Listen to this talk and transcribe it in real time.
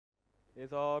is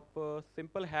of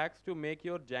Simple Hacks to Make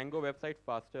Your Django Website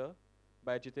Faster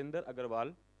by Jitendra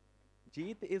Agrawal.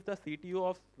 Jeet is the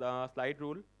CTO of Slide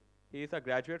Rule. He is a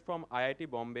graduate from IIT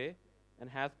Bombay and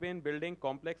has been building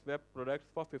complex web products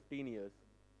for 15 years.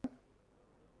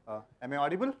 Am I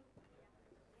audible?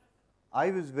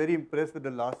 I was very impressed with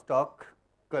the last talk,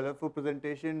 colorful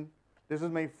presentation. This is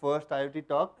my first IoT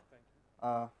talk.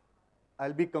 Uh,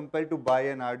 I'll be compelled to buy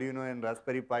an Arduino and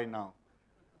Raspberry Pi now.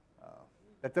 Uh,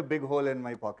 that's a big hole in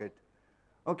my pocket.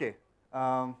 Okay,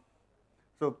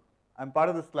 so I'm part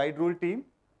of the slide rule team.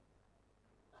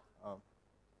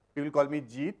 People call me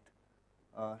Jeet.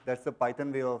 That's the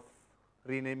Python way of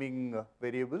renaming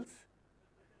variables.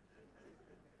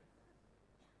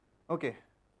 Okay,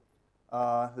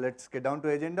 let's get down to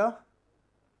agenda.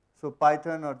 So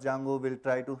Python or Django will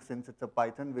try to, since it's a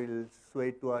Python, we'll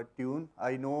sway to our tune.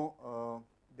 I know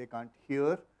they can't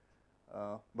hear,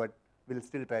 but we'll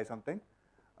still try something.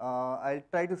 I'll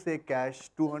try to say cache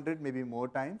 200, maybe more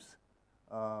times.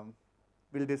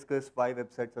 We'll discuss why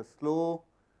websites are slow.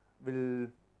 We'll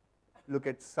look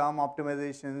at some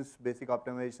optimizations, basic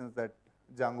optimizations that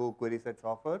Django query sets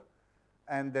offer,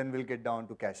 and then we'll get down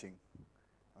to caching.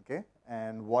 Okay,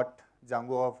 and what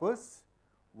Django offers,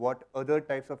 what other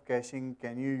types of caching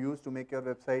can you use to make your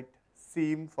website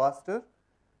seem faster,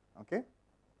 okay,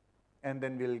 and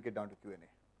then we'll get down to Q&A.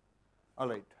 All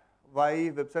right,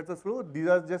 why websites are slow? These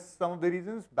are just some of the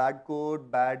reasons: bad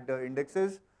code, bad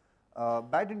indexes.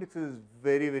 Bad indexes is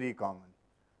very, very common,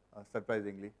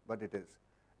 surprisingly, but it is.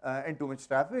 And too much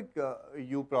traffic.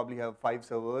 You probably have 5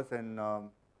 servers, and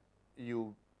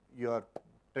you are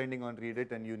trending on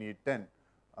Reddit, and you need 10.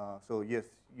 So yes,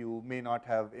 you may not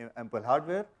have ample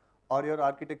hardware, or your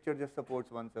architecture just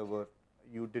supports one server.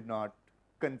 You did not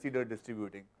consider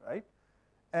distributing, right?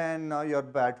 And your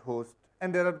bad host.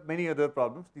 And there are many other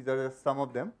problems. These are just some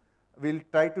of them. We'll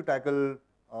try to tackle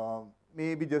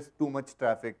maybe just too much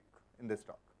traffic in this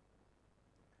talk.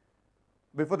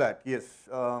 Before that, yes,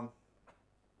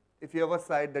 if you have a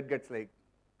site that gets like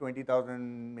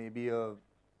 20,000, maybe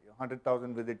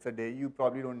 100,000 visits a day, you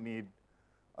probably don't need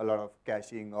a lot of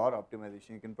caching or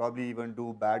optimization. You can probably even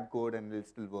do bad code and it'll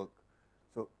still work.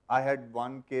 So I had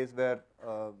one case where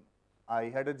I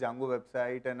had a Django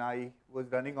website and I was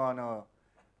running on a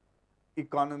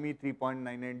economy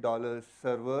 $3.99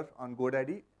 server on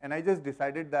GoDaddy, and I just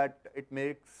decided that it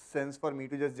makes sense for me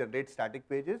to just generate static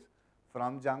pages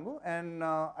from Django, and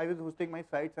I was hosting my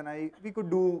sites, and we could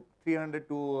do 300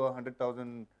 to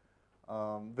 100,000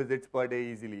 visits per day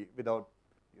easily without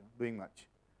doing much,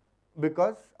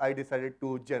 because I decided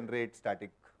to generate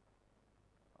static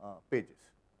pages.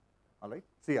 All right.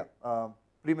 So yeah,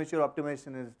 premature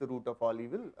optimization is the root of all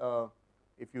evil.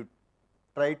 If you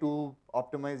try to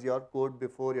optimize your code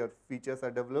before your features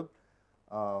are developed,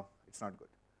 it's not good.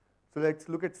 So let's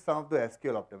look at some of the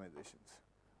SQL optimizations.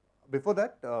 Before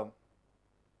that,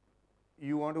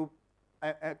 you want to,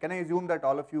 can I assume that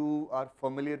all of you are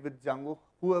familiar with Django?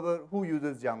 Who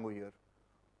uses Django here?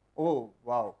 Oh,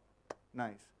 wow,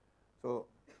 nice. So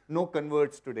no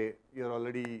converts today, you're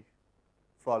already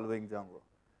following Django.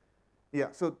 Yeah,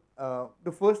 so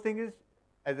the first thing is,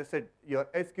 as I said, your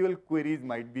SQL queries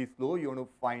might be slow. You want to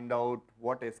find out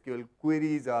what SQL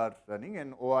queries are running,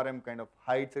 and ORM kind of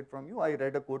hides it from you. I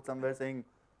read a quote somewhere saying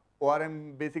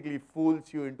ORM basically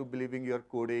fools you into believing you're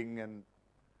coding, and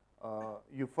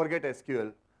you forget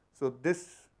SQL. So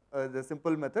this is a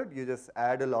simple method. You just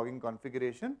add a logging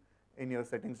configuration in your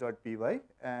settings.py,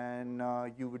 and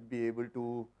you would be able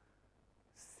to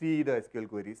see the SQL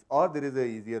queries. Or there is an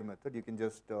easier method. You can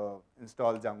just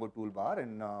install Django toolbar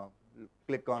and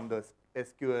click on the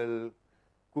SQL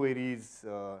queries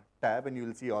tab, and you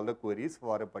will see all the queries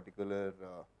for a particular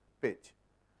page.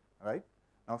 Right?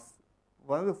 Now,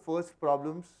 one of the first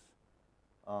problems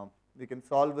we can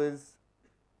solve is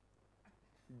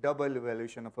double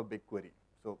evaluation of a big query.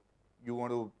 So you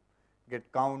want to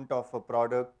get count of a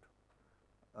product.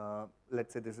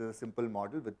 Let's say this is a simple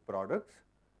model with products,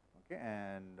 okay,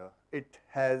 and it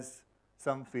has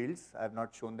some fields. I have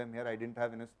not shown them here. I didn't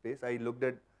have enough space.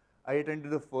 I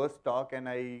attended the first talk and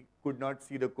I could not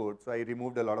see the code, so I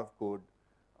removed a lot of code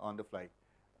on the fly.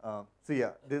 So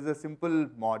yeah, this is a simple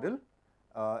model.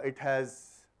 It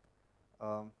has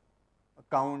a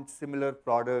count similar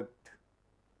product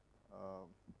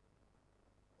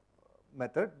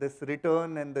method. This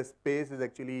return and the space is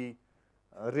actually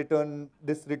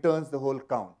this returns the whole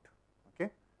count. Okay,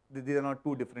 these are not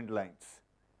two different lines.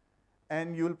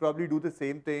 And you will probably do the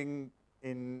same thing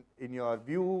in your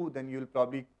view. Then you will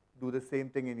probably do the same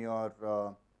thing in your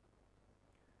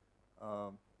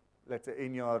let's say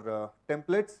in your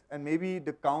templates, and maybe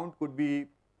the count could be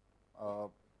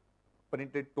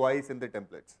printed twice in the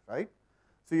templates, right?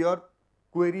 So your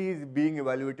query is being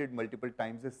evaluated multiple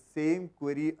times. The same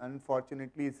query,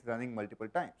 unfortunately, is running multiple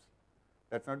times.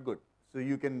 That's not good. So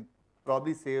you can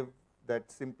probably save that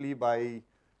simply by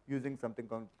using something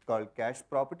called cache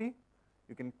property.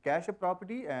 You can cache a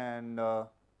property, and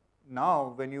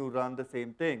now when you run the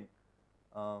same thing,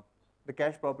 the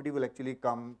cache property will actually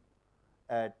come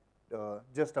at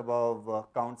just above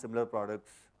count similar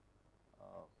products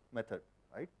method,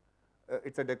 right?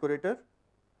 It's a decorator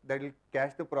that will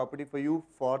cache the property for you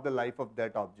for the life of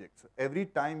that object. So every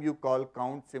time you call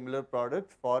count similar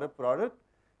products for a product,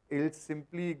 it will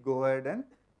simply go ahead and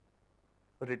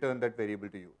return that variable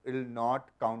to you. It will not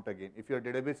count again. If your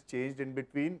database changed in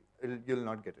between, you will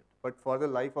not get it. But for the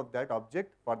life of that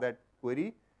object, for that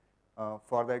query,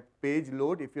 for that page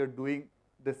load, if you're doing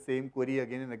the same query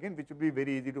again and again, which would be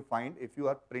very easy to find if you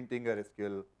are printing your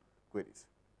SQL queries,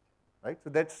 right? So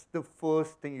that's the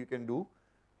first thing you can do.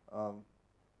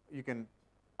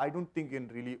 I don't think you can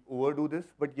really overdo this,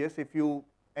 but yes, if you,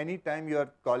 anytime you are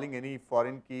calling any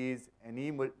foreign keys,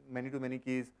 any many-to-many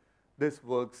keys, this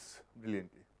works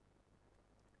brilliantly.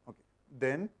 Okay,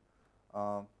 then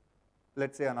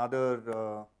let's say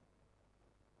another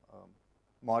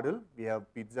model, we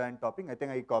have pizza and topping. I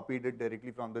think I copied it directly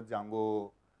from the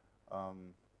Django.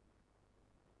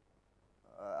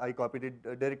 I copied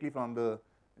it directly from the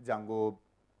Django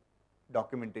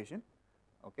documentation.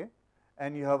 Okay,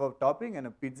 and you have a topping and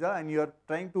a pizza, and you are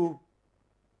trying to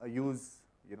use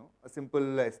a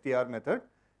simple str method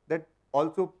that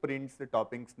also prints the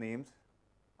toppings names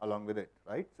along with it,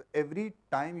 right? So every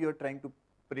time you are trying to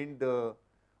print the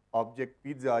object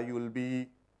pizza, you will be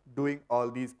doing all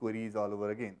these queries all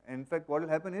over again. And in fact, what will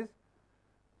happen is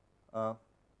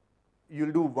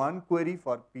you'll do one query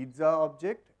for pizza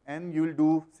object, and you'll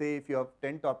do, say, if you have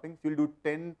 10 toppings, you'll do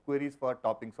 10 queries for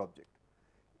toppings object.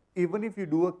 Even if you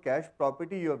do a cache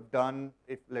property, you have done,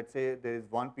 if let's say there is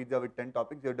one pizza with 10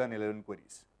 toppings, you have done 11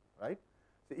 queries, right?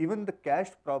 So even the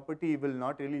cache property will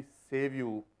not really save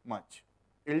you much.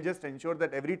 It will just ensure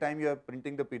that every time you are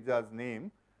printing the pizza's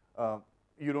name,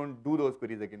 you don't do those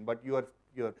queries again, but you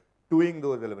are doing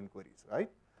those 11 queries, right?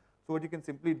 So what you can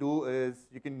simply do is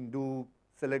you can do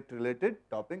select related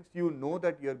toppings. You know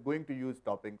that you are going to use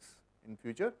toppings in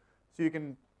future, so you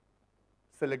can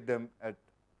select them at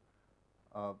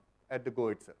the go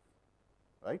itself,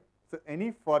 right? So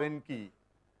any foreign key,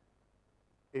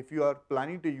 if you are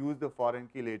planning to use the foreign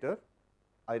key later,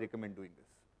 I recommend doing this.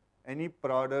 Any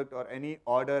product or any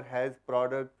order has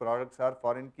products are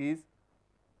foreign keys,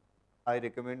 I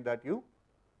recommend that you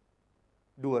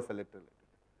do a select related.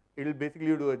 It will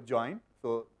basically do a join.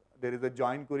 So there is a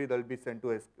join query that will be sent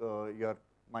to your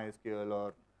MySQL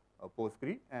or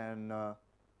Postgre, and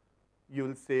you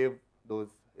will save those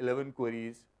 11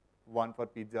 queries, 1 for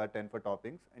pizza, 10 for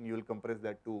toppings, and you will compress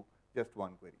that to just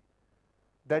one query.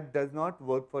 That does not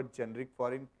work for generic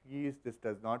foreign keys. This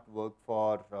does not work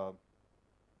for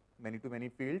many-to-many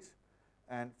fields,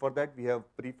 and for that we have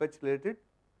prefetch related.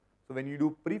 So when you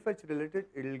do prefetch related,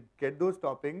 it will get those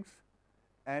toppings,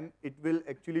 and it will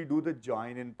actually do the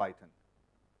join in Python.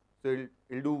 So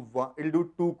it'll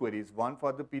do two queries, one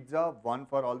for the pizza, one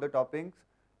for all the toppings.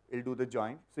 It'll do the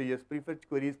join. So yes, prefetch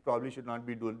queries probably should not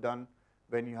be done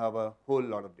when you have a whole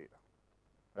lot of data,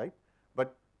 right?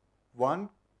 But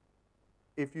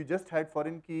if you just had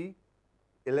foreign key,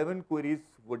 11 queries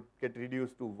would get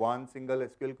reduced to one single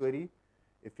SQL query.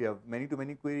 If you have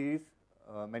many-to-many queries,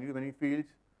 many-to-many fields,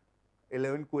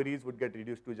 11 queries would get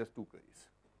reduced to just 2 queries,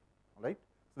 all right?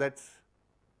 So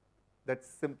that's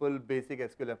simple basic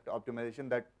SQL optimization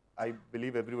that I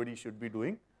believe everybody should be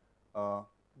doing.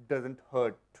 Doesn't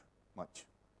hurt much.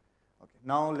 Okay,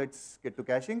 now let's get to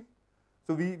caching.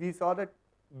 So we saw that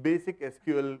basic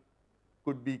SQL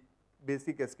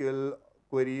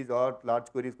queries or large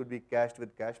queries could be cached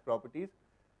with cache properties.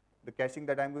 The caching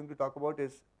that I'm going to talk about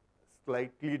is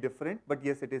slightly different, but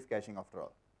yes, it is caching after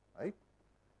all, right?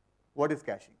 What is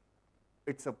caching?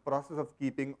 It's a process of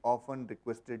keeping often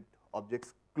requested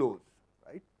objects close,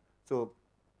 right? So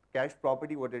cache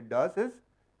property, what it does is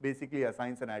basically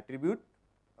assigns an attribute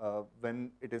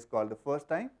when it is called the first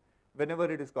time.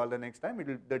 Whenever it is called the next time,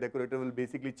 the decorator will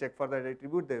basically check for that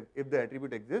attribute. If the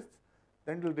attribute exists,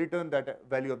 then it will return that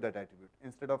value of that attribute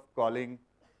instead of calling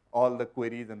all the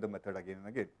queries and the method again and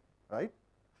again, right?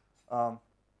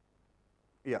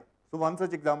 Yeah. So one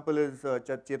such example is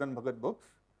Chetan Bhagat books.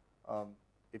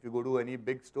 If you go to any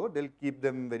big store, they'll keep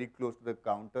them very close to the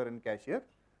counter and cashier,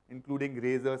 including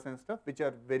razors and stuff, which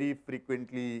are very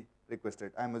frequently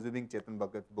requested. I'm assuming Chetan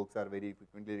Bhagat's books are very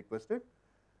frequently requested.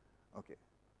 Okay.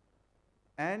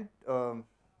 And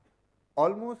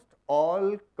almost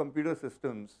all computer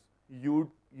systems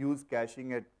you use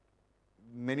caching at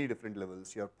many different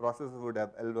levels. Your processor would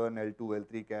have L1, L2,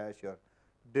 L3 cache. Your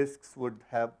disks would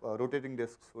have, rotating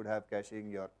disks would have caching.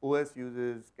 Your OS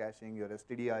uses caching. Your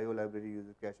stdio library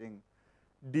uses caching.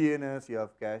 DNS, you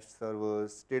have cache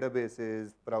servers,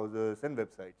 databases, browsers, and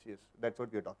websites. Yes, that's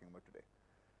what we are talking about today.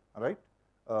 All right.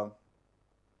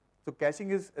 So caching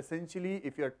is essentially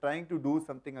if you are trying to do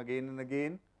something again and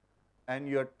again, and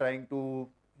you are trying to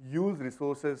use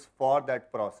resources for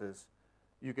that process,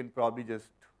 you can probably just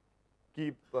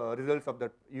keep results of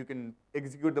that. You can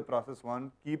execute the process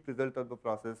one, keep result of the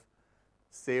process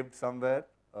saved somewhere,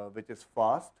 which is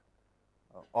fast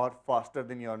or faster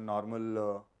than your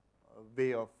normal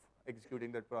way of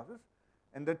executing that process,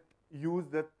 and that use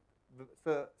that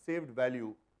saved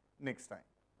value next time,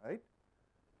 right?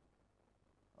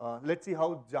 Let's see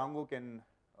how Django can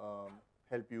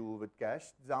help you with cache.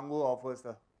 Django offers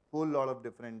a whole lot of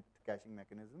different caching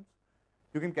mechanisms.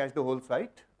 You can cache the whole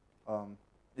site.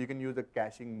 You can use a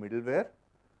caching middleware.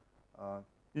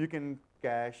 You can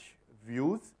cache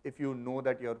views if you know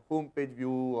that your home page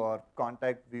view or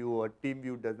contact view or team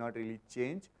view does not really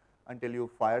change until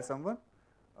you fire someone.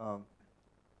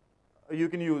 You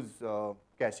can use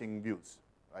caching views,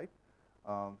 right?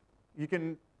 You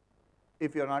can,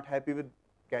 if you're not happy with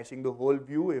caching the whole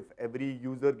view, if every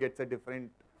user gets a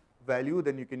different value,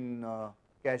 then you can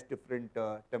cache different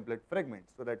template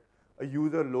fragments so that a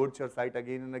user loads your site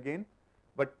again and again,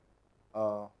 but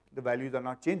the values are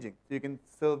not changing. So you can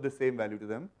serve the same value to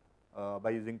them by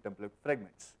using template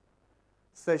fragments.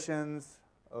 Sessions,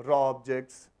 raw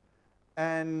objects,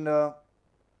 and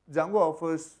Django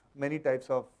offers many types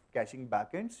of caching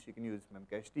backends. You can use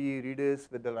memcached, Redis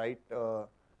with the right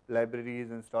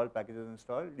libraries installed, packages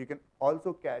installed. You can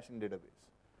also cache in database.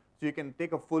 So you can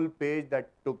take a full page that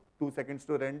took 2 seconds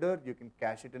to render, you can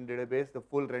cache it in database, the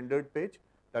full rendered page,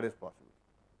 that is possible.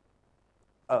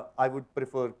 I would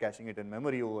prefer caching it in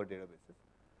memory over databases,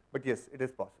 but yes, it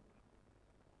is possible.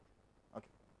 Okay,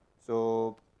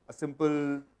 so a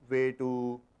simple way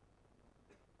to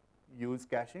use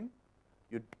caching,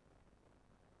 you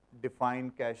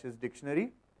define caches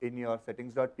dictionary in your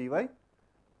settings.py,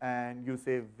 and you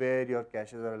say where your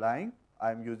caches are lying.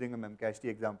 I'm using a memcached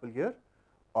example here,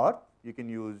 or you can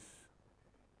use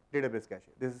database cache.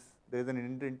 There is an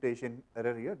indentation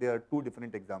error here. There are 2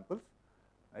 different examples,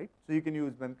 right? So you can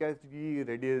use memcached,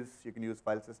 Redis, you can use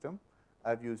file system.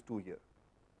 I've used 2 here.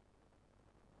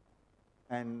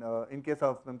 And in case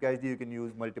of memcached, you can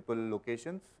use multiple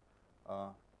locations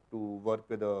to work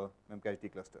with a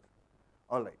memcached cluster.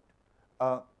 All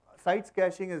right. Sites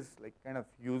caching is like kind of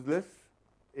useless.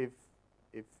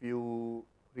 If you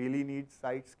really need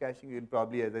sites caching, you can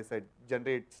probably, as I said,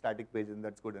 generate static pages, and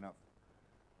that's good enough.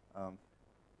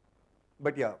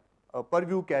 But yeah, per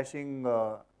view caching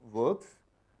works,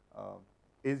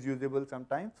 is usable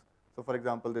sometimes. So for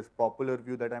example, this popular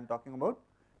view that I'm talking about,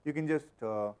 you can just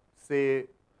say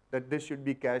that this should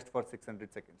be cached for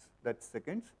 600 seconds. That's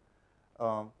seconds.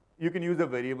 You can use a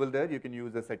variable there. You can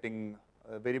use a setting.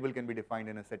 A variable can be defined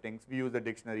in a settings. We use a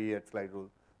dictionary at slide rule,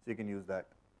 so you can use that.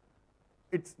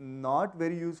 It's not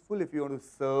very useful if you want to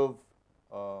serve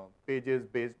pages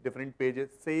based different pages.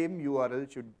 Same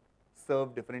URL should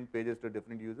serve different pages to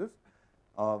different users.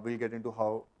 We'll get into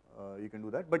how you can do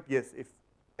that. But yes, if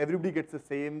everybody gets the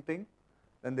same thing,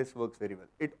 then this works very well.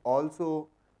 It also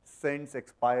sends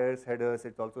expires headers.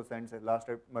 It also sends last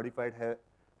modified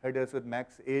headers with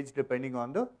max age depending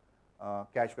on the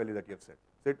cache value that you have set.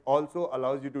 So it also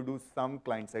allows you to do some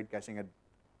client-side caching at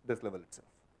this level itself.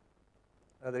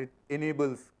 Rather, it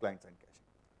enables client-side caching.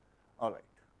 All right,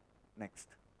 next,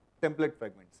 template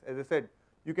fragments. As I said,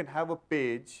 you can have a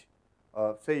page,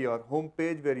 say your home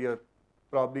page where you're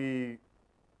probably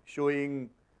showing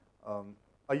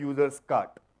a user's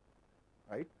cart,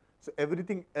 right? So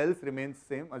everything else remains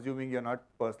same, assuming you're not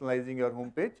personalizing your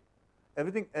home page.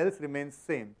 Everything else remains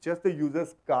same, just the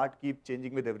user's cart keeps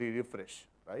changing with every refresh,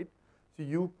 right? So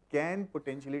you can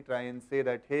potentially try and say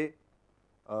that, hey,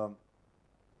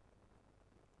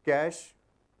 cache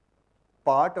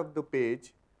part of the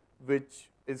page which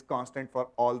is constant for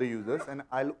all the users, and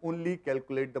I'll only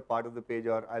calculate the part of the page,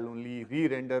 or I'll only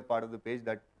re-render part of the page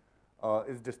that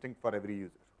is distinct for every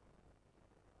user.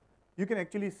 You can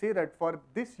actually say that for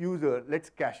this user, let's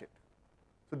cache it.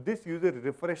 So this user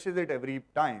refreshes it every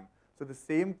time. So the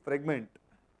same fragment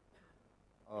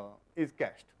is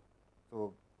cached.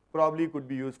 So probably could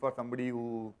be used for somebody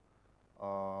who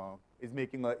is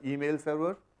making an email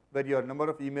server where your number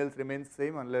of emails remains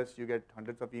same unless you get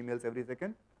hundreds of emails every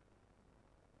second.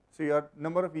 So your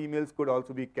number of emails could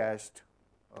also be cached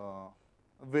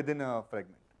within a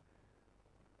fragment.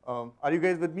 Are you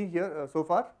guys with me here so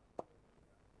far?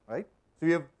 Right? So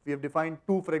we have defined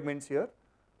two fragments here.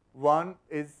 One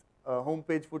is a home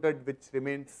page footer which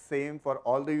remains same for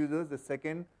all the users. The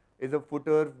second is a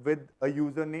footer with a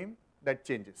username that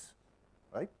changes,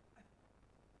 right?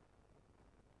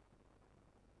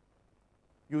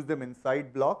 Use them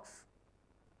inside blocks.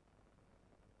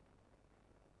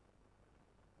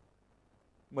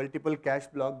 Multiple cache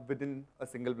blocks within a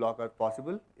single block are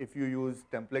possible. If you use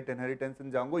template inheritance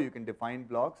in Django, you can define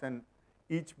blocks, and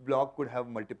each block could have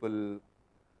multiple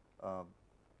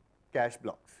cache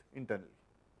blocks internally.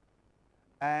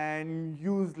 And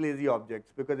use lazy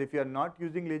objects, because if you are not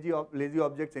using lazy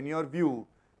objects in your view,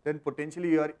 then potentially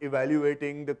you are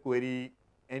evaluating the query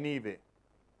anyway,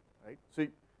 right? So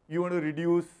you want to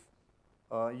reduce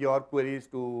your queries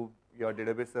to your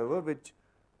database server, which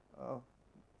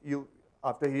you,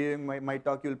 after hearing my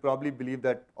talk, you'll probably believe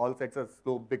that all sets are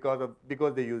slow because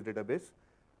they use database.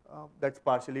 That's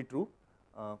partially true,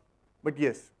 but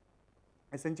yes,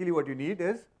 essentially what you need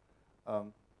is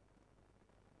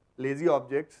lazy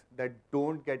objects that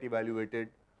don't get evaluated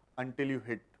until you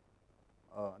hit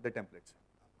the templates.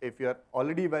 If you are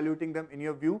already evaluating them in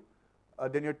your view,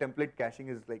 then your template caching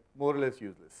is like more or less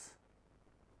useless.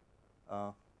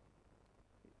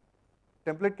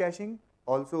 Template caching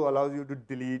also allows you to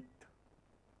delete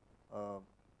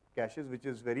caches, which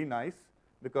is very nice,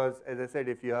 because as I said,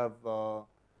 if you have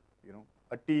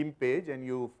a team page and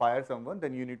you fire someone,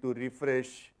 then you need to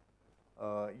refresh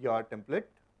your template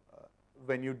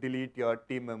when you delete your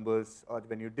team members or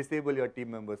when you disable your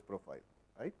team members profile,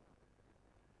 right?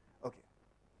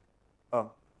 Okay.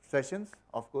 Sessions,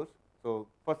 of course. So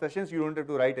for sessions, you don't have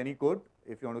to write any code.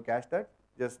 If you want to cache that,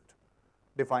 just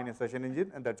define a session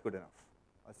engine, and that's good enough.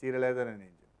 A serializer and an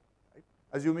engine, right?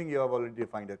 Assuming you have already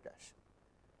defined a cache.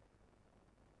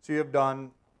 So you have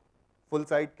done full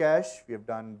site cache, we have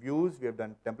done views, we have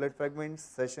done template fragments,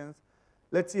 sessions.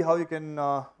 Let's see how you can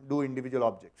do individual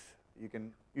objects.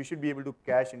 You should be able to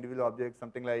cache individual objects,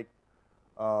 something like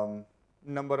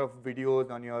number of videos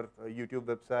on your YouTube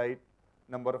website,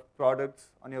 number of products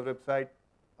on your website.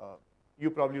 You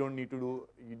probably don't need to do,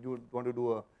 you want to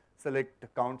do a select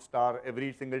count star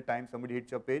every single time somebody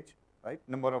hits your page, right?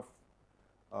 Number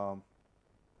of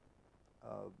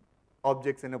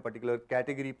objects in a particular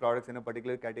category, products in a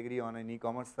particular category on an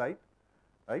e-commerce site,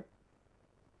 right?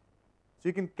 So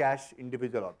you can cache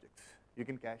individual objects. You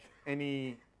can cache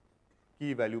any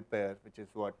key value pair, which is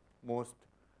what most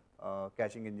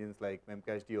caching engines like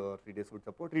Memcached or Redis would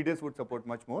support. Redis would support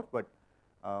much more, but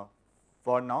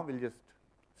for now, we'll just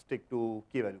stick to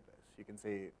key value pairs. You can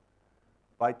say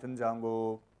Python,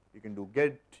 Django, you can do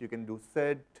get, you can do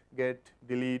set, get,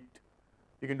 delete,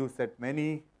 you can do set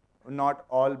many. Not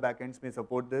all backends may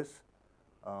support this.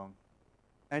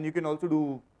 And you can also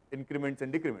do increments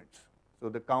and decrements. So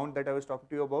the count that I was talking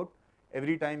to you about,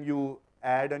 every time you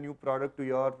add a new product to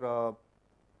your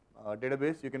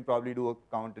database, you can probably do a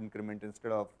count increment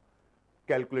instead of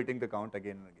calculating the count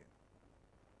again and again,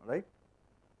 all right?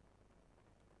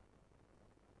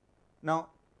 Now,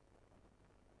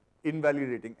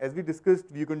 invalidating. As we discussed,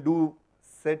 you can do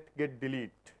set, get, delete,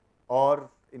 or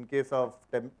in case of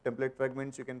template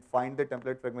fragments, you can find the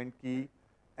template fragment key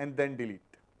and then delete,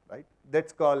 right?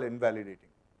 That's called invalidating.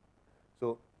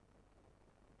 So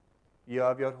you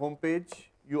have your home page,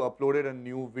 you uploaded a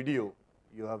new video.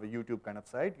 You have a YouTube kind of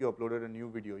site, you uploaded a new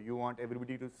video. You want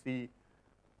everybody to see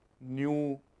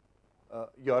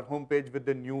your home page with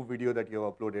the new video that you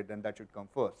have uploaded, and that should come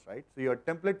first, right? So your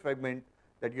template fragment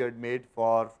that you had made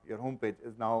for your home page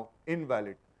is now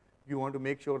invalid. You want to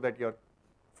make sure that your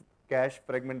cache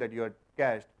fragment that you had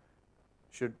cached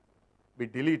should be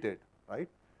deleted, right?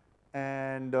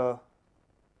 And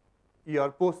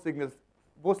your post signals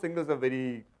are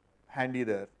very handy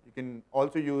there. You can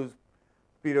also use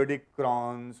periodic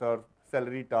crons or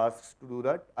celery tasks to do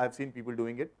that. I've seen people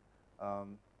doing it.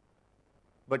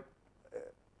 But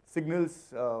signals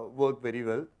work very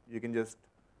well. You can just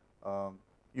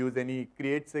use any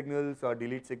create signals or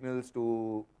delete signals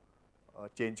to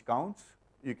change counts.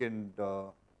 You can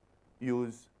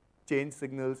use change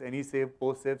signals, any save,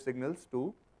 post save signals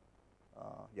to,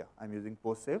 yeah, I'm using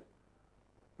post save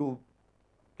to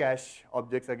cache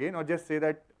objects again, or just say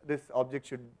that this object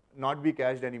should not be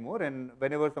cached anymore, and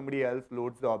whenever somebody else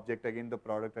loads the object again, the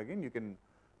product again, you can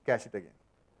cache it again.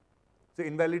 So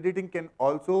invalidating can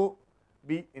also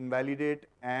be invalidate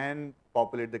and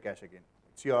populate the cache again.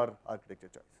 It's your architecture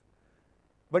choice.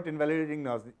 But invalidating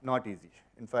is not easy.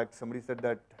 In fact, somebody said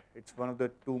that it's one of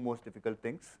the two most difficult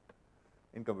things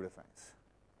in computer science.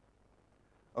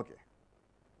 Okay.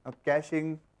 Now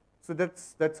caching. So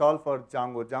that's all for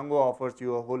Django. Django offers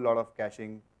you a whole lot of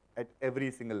caching at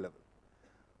every single level.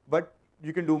 But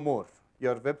you can do more.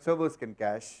 Your web servers can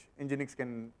cache. Nginx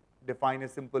can define a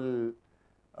simple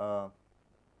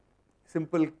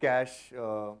cache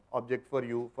object for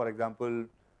you. For example,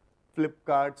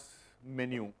 Flipkart's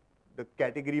menu, the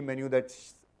category menu that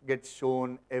gets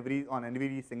shown on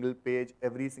every single page,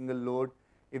 every single load.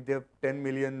 If they have 10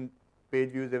 million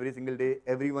page views every single day,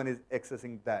 everyone is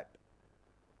accessing that,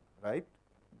 right?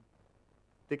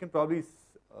 They can probably,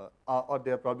 or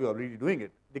they are probably already doing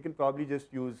it. They can probably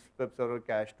just use web server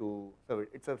cache to serve it.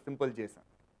 It's a simple JSON,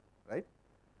 right?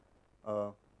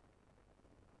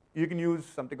 You can use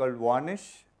something called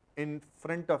varnish in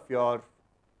front of your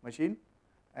machine,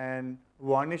 and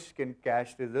varnish can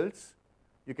cache results.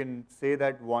 You can say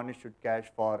that varnish should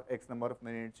cache for X number of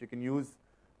minutes. You can use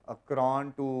a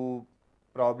cron to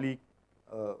probably,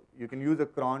 you can use a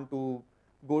cron to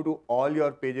go to all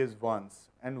your pages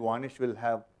once, and varnish will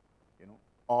have,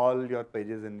 all your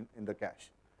pages in the cache.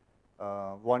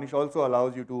 Varnish also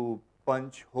allows you to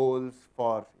punch holes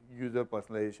for user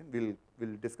personalization.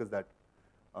 We'll discuss that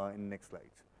in next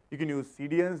slides. You can use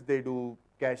CDNs. They do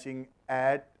caching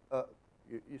at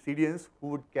CDNs who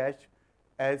would cache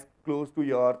as close to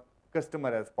your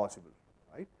customer as possible,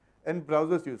 right? And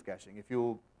browsers use caching. If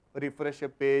you refresh a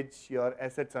page, your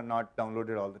assets are not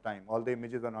downloaded all the time. All the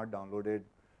images are not downloaded.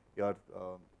 Your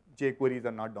jQueries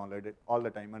are not downloaded all the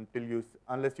time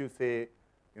unless you say,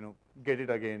 get it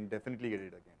again, definitely get it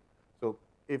again. So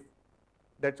if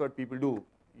that's what people do,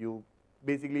 you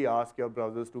basically ask your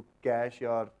browsers to cache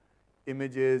your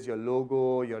images, your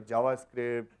logo, your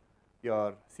JavaScript,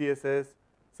 your CSS.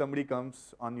 Somebody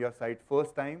comes on your site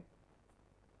first time,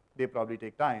 they probably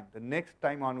take time. The next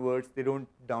time onwards, they don't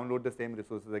download the same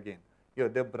resources again.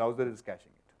 Their browser is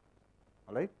caching it,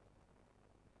 all right?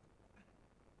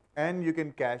 And you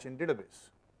can cache in database,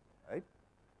 right?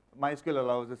 MySQL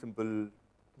allows a simple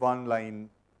one-line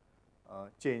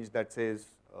change that says,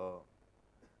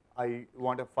 I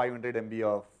want a 500 MB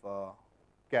of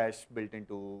cache built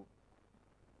into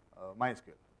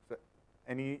MySQL. So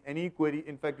any query,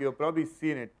 in fact, you've probably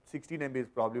seen it, 16 MB is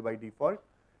probably by default.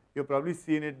 You've probably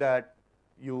seen it that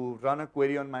you run a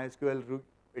query on MySQL,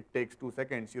 it takes 2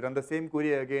 seconds. You run the same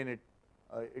query again,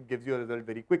 it gives you a result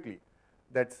very quickly.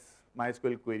 That's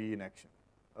MySQL query in action,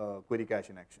 query cache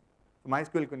in action. So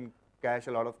MySQL can cache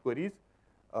a lot of queries,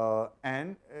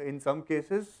 and in some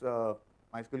cases,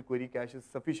 MySQL query cache is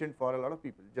sufficient for a lot of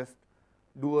people. Just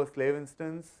do a slave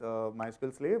instance,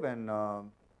 MySQL slave,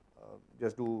 and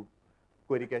just do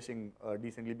query caching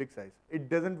decently big size. It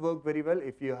doesn't work very well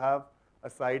if you have a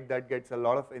site that gets a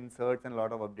lot of inserts and a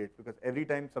lot of updates, because every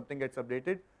time something gets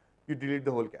updated, you delete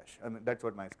the whole cache. I mean, that's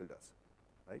what MySQL does,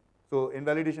 right? So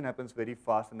invalidation happens very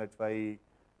fast, and that's why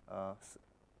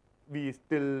we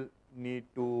still need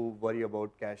to worry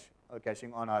about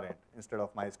caching on our end instead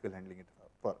of MySQL handling it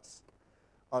for us.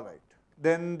 All right.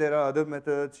 Then there are other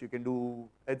methods. You can do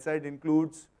edge side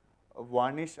includes,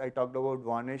 varnish. I talked about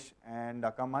varnish and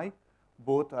Akamai.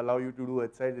 Both allow you to do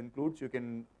edge side includes. You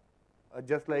can,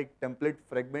 just like template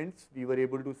fragments, we were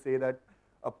able to say that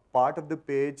a part of the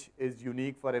page is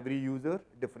unique for every user,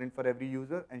 different for every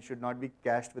user, and should not be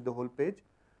cached with the whole page.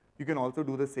 You can also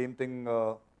do the same thing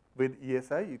with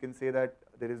ESI. You can say that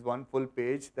there is one full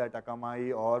page that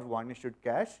Akamai or varnish should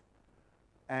cache,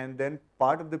 and then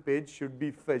part of the page should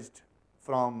be fetched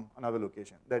from another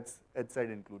location. That's edge side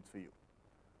includes for you.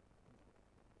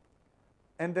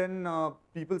 And then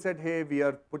people said, hey, we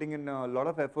are putting in a lot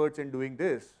of efforts in doing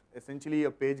this. Essentially,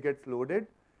 a page gets loaded,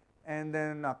 and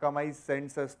then Akamai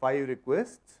sends us 5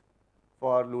 requests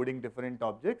for loading different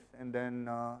objects, and then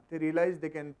they realize they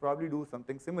can probably do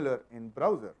something similar in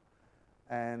browser.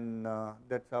 And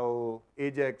that's how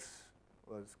Ajax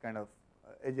was kind of,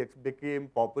 Ajax became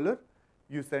popular.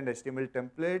 You send HTML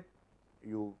template,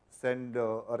 you send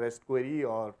a REST query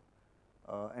or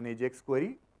an Ajax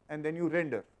query, and then you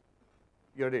render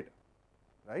your data,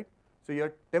 right? So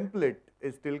your template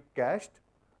is still cached.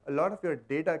 A lot of your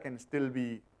data can still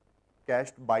be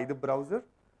cached by the browser,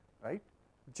 right?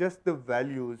 Just the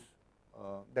values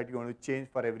that you want to change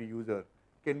for every user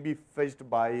can be fetched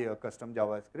by a custom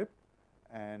JavaScript,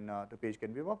 and the page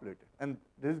can be populated. And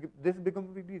this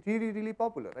becomes really, really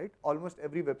popular, right? Almost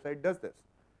every website does this.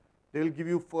 They'll give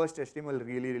you first HTML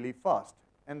really, really fast,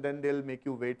 and then they'll make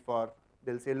you wait for,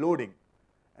 they'll say loading,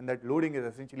 and that loading is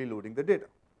essentially loading the data,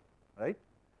 right?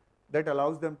 That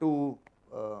allows them to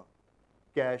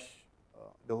cache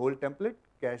the whole template,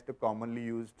 cache the commonly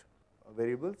used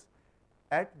variables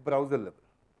at browser level.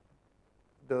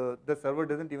 The server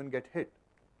doesn't even get hit,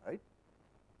 right?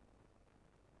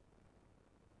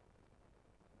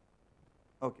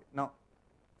 Okay, now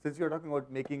since you're talking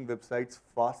about making websites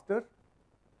faster,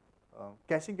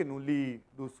 caching can only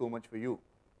do so much for you.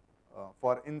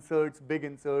 For inserts, big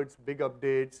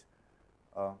updates,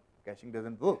 caching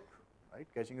doesn't work, right?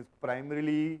 Caching is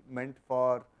primarily meant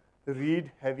for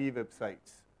read-heavy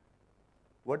websites.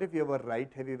 What if you have a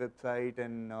write-heavy website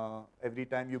and every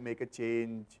time you make a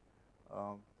change,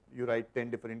 you write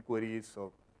 10 different queries?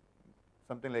 So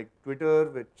something like Twitter,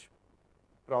 which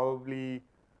probably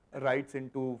writes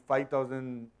into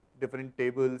 5,000 different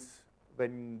tables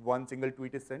when one single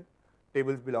tweet is sent,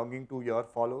 tables belonging to your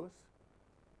followers.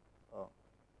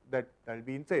 That'll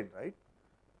be insane, right?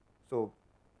 So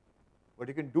what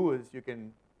you can do is you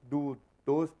can do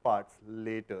those parts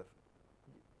later.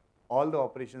 All the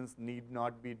operations need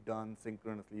not be done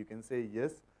synchronously. You can say,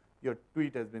 yes, your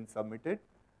tweet has been submitted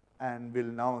and will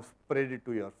now spread it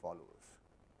to your followers,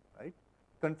 right?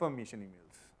 Confirmation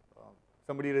emails.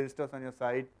 Somebody registers on your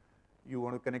site, you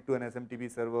want to connect to an SMTP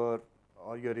server,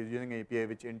 or you're using an API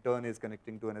which in turn is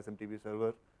connecting to an SMTP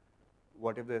server.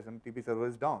 What if the SMTP server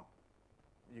is down?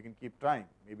 You can keep trying,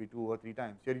 maybe 2 or 3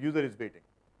 times. Your user is waiting.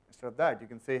 Instead of that, you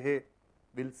can say, hey,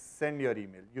 we'll send your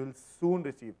email. You'll soon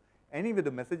receive. Anyway,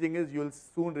 the messaging is you'll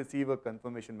soon receive a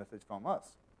confirmation message from us.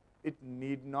 It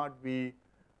need not be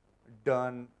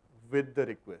done with the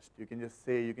request. You can just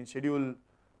say, you can schedule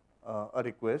a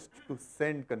request to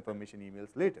send confirmation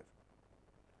emails later,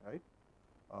 right?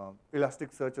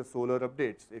 Elasticsearch or Solar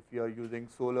updates. If you are using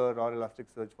Solar or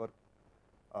Elasticsearch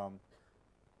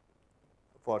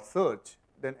for search,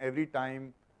 then every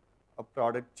time a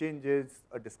product changes,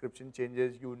 a description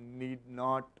changes, you need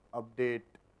not update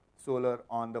Solar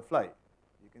on the fly.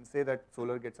 You can say that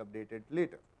Solar gets updated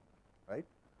later, right?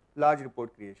 Large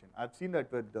report creation. I've seen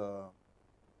that with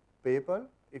PayPal.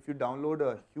 If you download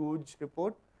a huge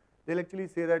report, they'll actually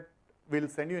say that we'll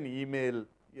send you an email.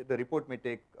 The report may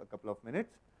take a couple of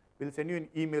minutes. We'll send you an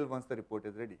email once the report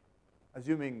is ready.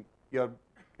 Assuming your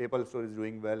PayPal store is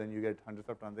doing well and you get hundreds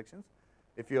of transactions.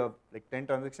 If you have like 10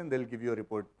 transactions, they'll give you a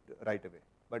report right away.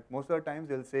 But most of the times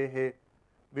they'll say, hey,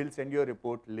 we'll send you a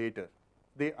report later.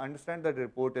 They understand that the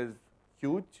report is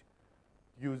huge.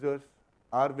 Users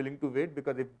are willing to wait,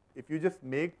 because if you just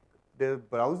make their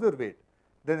browser wait,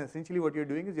 then essentially what you're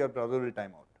doing is your browser will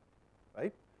time out,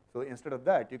 right? So instead of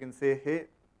that, you can say, hey,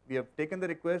 we have taken the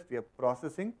request, we are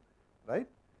processing, right?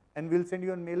 And we'll send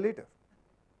you a mail later,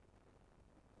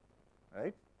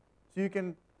 right? So you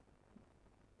can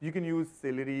use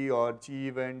Celery or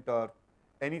G-Event or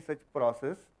any such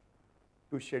process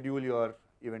to schedule your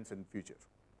events in future.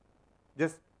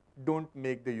 Just don't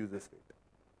make the users wait.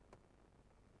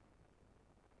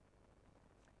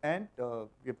 And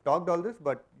we've talked all this,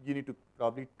 but you need to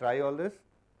probably try all this.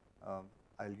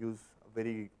 I'll use a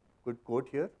very good quote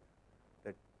here,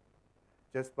 that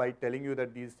just by telling you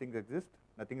that these things exist,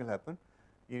 nothing will happen.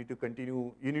 You need to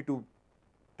continue, you need to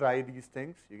try these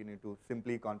things. You need to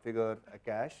simply configure a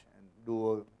cache and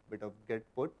do a bit of get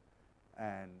put,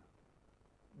 and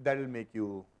that will make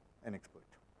you an expert.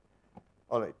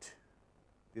 All right,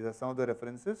 these are some of the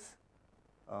references.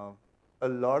 A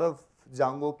lot of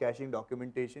Django caching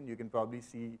documentation you can probably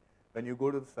see when you go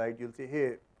to the site. You'll say,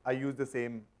 hey, I use the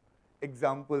same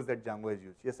examples that Django has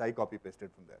used. Yes, I copy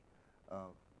pasted from there.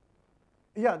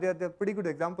 Yeah, they're pretty good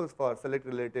examples for select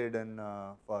related and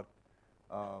for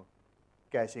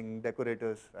caching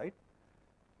decorators, right?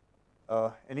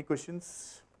 Any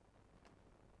questions?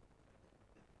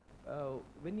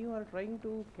 When you are trying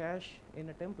to cache in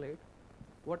a template,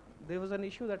 there was an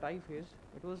issue that I faced.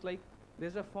 It was like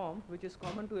there's a form which is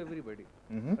common to everybody,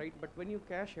 right? But when you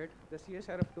cache it, the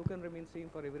CSRF token remains same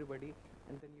for everybody,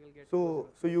 and then you'll get. So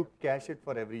you cache it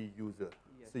for every user.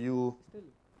 Yes. So you. Still.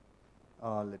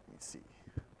 Let me see.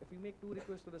 If you make 2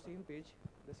 requests to the same page,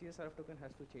 the CSRF token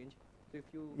has to change. So if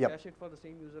you Yep. cache it for the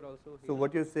same user also. So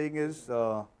what you're saying is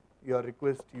your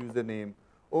request username.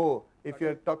 Oh, if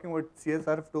you're talking about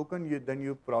CSRF token, then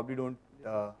you probably don't.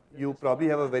 You probably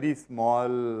have a very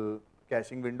small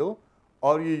caching window,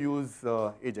 or you use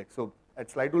Ajax. So at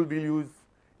SlideRule, we'll use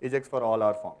Ajax for all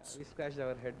our forms. We scratched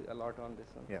our head a lot on this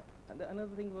one. Yeah. And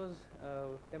another thing was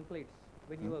templates.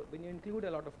 When you include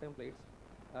a lot of templates,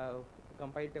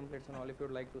 compiled templates and all, if you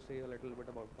would like to say a little bit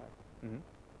about that.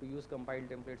 To use compiled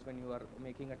templates when you are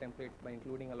making a template by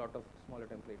including a lot of smaller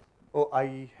templates. Oh,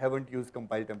 I haven't used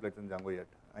compiled templates in Django yet.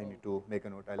 I need to make a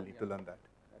note. I'll need to learn that.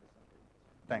 That is something.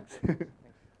 Thanks. Thanks.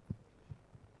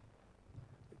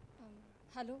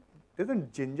 Hello.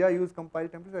 Doesn't Jinja use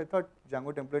compiled templates? I thought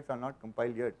Django templates are not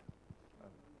compiled yet.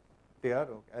 They are?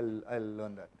 Okay. I'll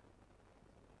learn that.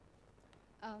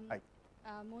 Hi.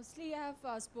 Mostly I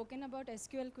have spoken about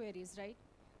SQL queries, right?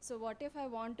 So what if I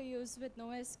want to use with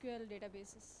NoSQL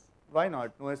databases? Why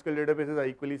not? NoSQL databases are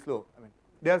equally slow. I mean,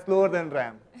 they are slower than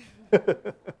RAM. Thank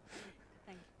you.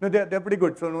 No, they're pretty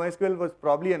good. So NoSQL was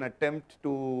probably an attempt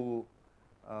to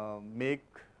make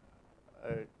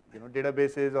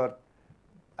databases, or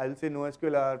I'll say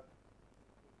NoSQL are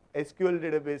SQL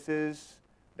databases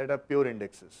that are pure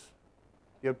indexes.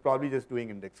 You're probably just doing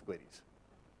index queries.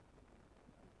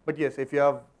 But yes, if you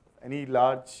have any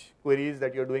large queries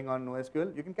that you're doing on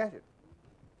NoSQL, you can cache it.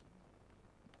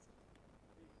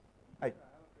 Hi.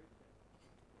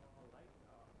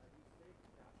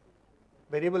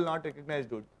 Variable not recognized,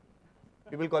 dude.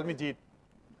 People call me Jeet.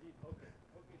 Okay,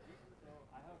 Jeet. So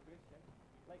I have a question.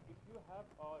 Like if you have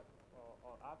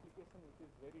an application which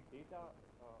is very data,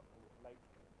 like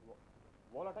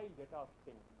volatile data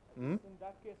thing, in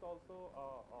that case also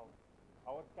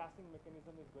our caching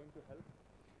mechanism is going to help.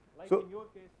 Like So- in your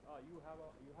case, you have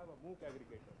a MOOC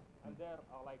aggregator, and there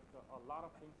are like a lot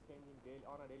of things changing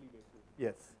on a daily basis.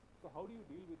 Yes. So how do you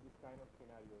deal with this kind of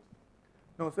scenarios?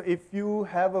 No, so if you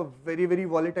have a very, very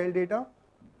volatile data,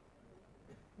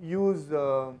 use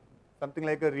something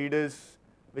like a Redis,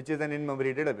 which is an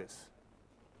in-memory database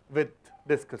with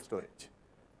disk storage.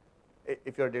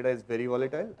 If your data is very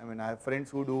volatile, I mean, I have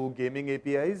friends who do gaming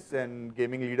APIs and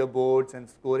gaming leaderboards and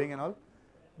scoring and all.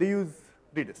 They use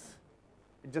Redis.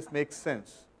 It just makes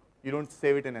sense. You don't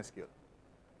save it in SQL.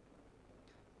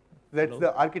 That's Hello?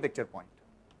 the architecture point.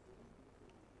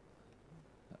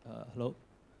 Hello.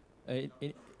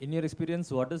 In your experience,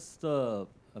 what is the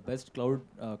best cloud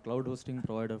hosting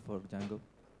provider for Django?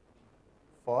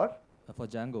 For For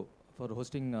Django, for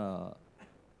hosting.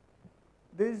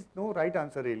 there is no right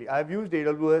answer really. I've used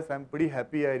AWS. I'm pretty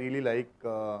happy. I really like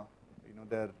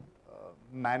their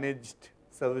managed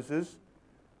services.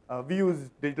 We use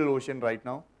DigitalOcean right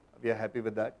now. We are happy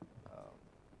with that.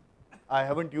 I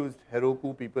haven't used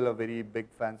Heroku. People are very big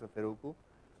fans of Heroku.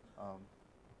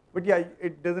 But yeah,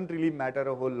 it doesn't really matter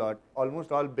a whole lot.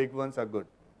 Almost all big ones are good.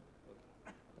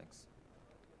 Thanks.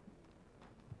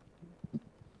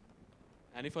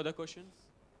 Any further questions?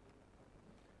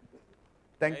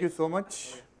 Thank you Guys? so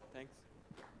much.